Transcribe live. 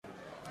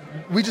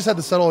we just had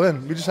to settle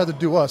in. We just had to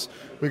do us.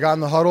 We got in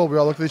the huddle. We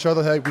all looked at each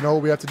other. Hey, we know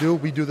what we have to do.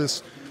 We do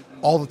this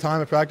all the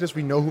time at practice.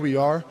 We know who we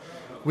are.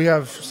 We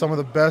have some of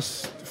the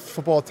best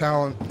football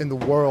talent in the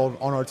world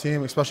on our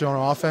team, especially on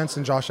our offense,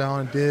 and Josh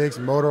Allen, Diggs,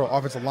 Motor,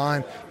 offensive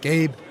line,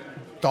 Gabe,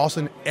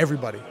 Dawson,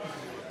 everybody.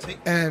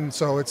 And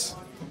so it's,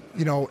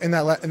 you know, in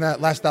that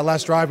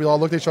last drive, we all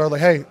looked at each other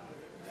like, hey,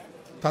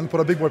 time to put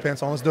our big boy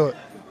pants on. Let's do it.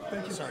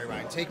 Sorry,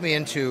 Ryan. Take me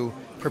into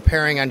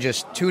preparing on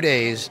just 2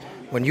 days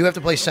when you have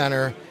to play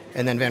center,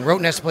 and then Van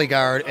Roten has to play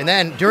guard, and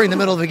then during the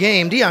middle of the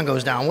game, Dion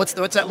goes down. What's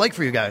that like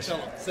for you guys?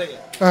 Say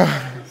it.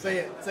 Say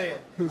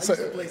it. I used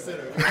to play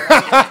center.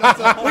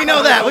 We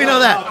know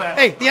that.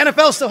 Hey, the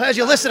NFL still has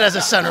you listed as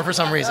a center for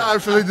some reason. I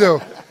really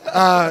do.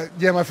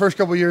 My first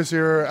couple of years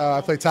here,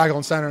 I played tackle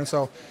and center, and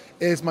so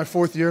it's my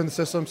 4th year in the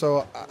system.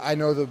 So I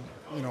know the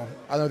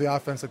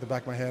offense like the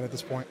back of my head at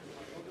this point.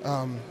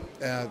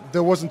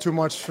 There wasn't too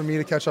much for me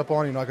to catch up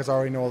on, because I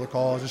already know all the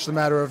calls. It's just a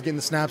matter of getting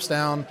the snaps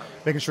down,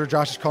 making sure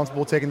Josh is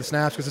comfortable taking the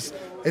snaps, because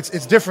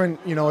it's different,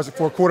 as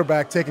for a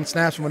quarterback taking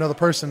snaps from another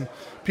person.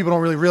 People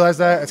don't really realize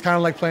that. It's kind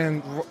of like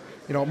playing,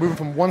 moving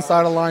from one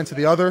side of the line to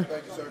the other.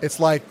 It's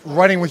like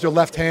writing with your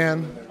left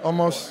hand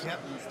almost.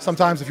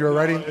 Sometimes if you're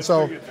ready.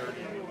 So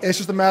it's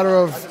just a matter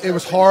of, it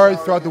was hard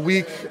throughout the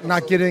week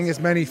not getting as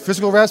many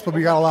physical reps, but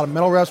we got a lot of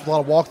mental reps, a lot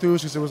of walkthroughs,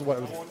 because it was a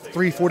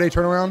 3-4 day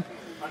turnaround.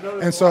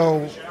 And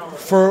so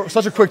for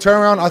such a quick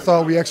turnaround, I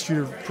thought we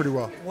executed pretty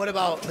well. What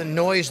about the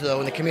noise, though,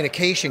 and the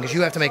communication? Because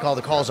you have to make all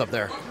the calls up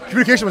there.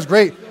 Communication was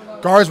great.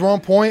 Guards were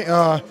on point.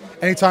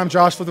 Anytime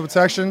Josh flipped the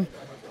protection,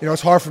 it's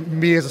hard for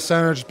me as a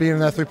center just being in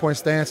that three-point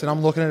stance, and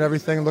I'm looking at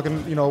everything, looking,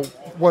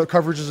 what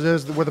coverages it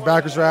is, where the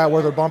backers are at,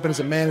 where they're bumping,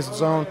 is it man, is it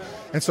zone.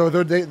 And so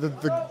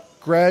the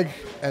Greg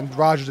and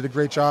Roger did a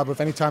great job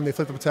of any time they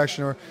flipped the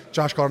protection or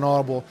Josh caught an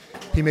audible,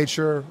 he made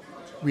sure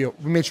we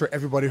made sure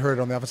everybody heard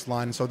it on the offensive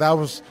line. And so that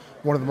was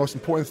one of the most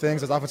important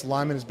things as offensive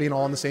linemen, is being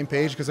all on the same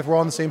page, because if we're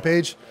all on the same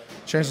page,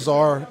 chances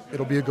are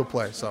it'll be a good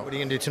play. So what are you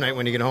going to do tonight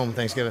when you get home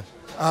Thanksgiving?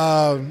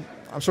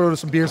 I'm sure there's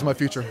some beers in my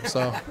future.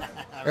 So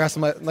I got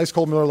some nice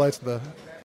cold Miller Lights at the